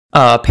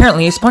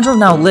Apparently, SpongeBob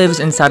now lives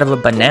inside of a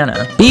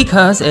banana,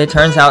 because it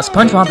turns out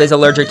SpongeBob is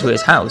allergic to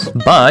his house.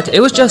 But it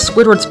was just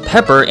Squidward's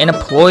pepper in a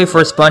ploy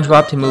for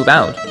SpongeBob to move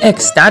out.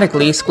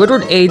 Ecstatically,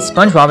 Squidward aids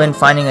SpongeBob in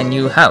finding a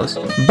new house,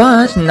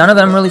 but none of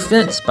them really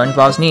fit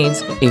SpongeBob's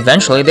needs.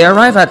 Eventually, they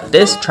arrive at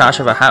this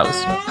trash of a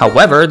house.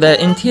 However, the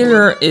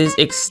interior is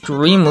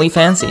extremely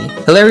fancy.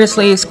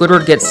 Hilariously,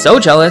 Squidward gets so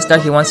jealous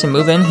that he wants to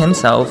move in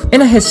himself.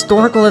 In a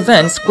historical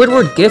event,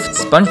 Squidward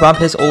gifts SpongeBob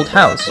his old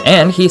house,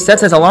 and he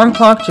sets his alarm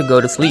clock to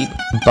go to sleep.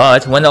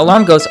 But when the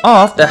alarm goes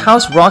off, the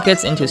house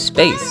rockets into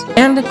space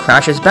and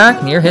crashes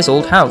back near his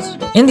old house.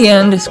 In the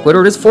end,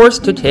 Squidward is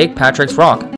forced to take Patrick's rock.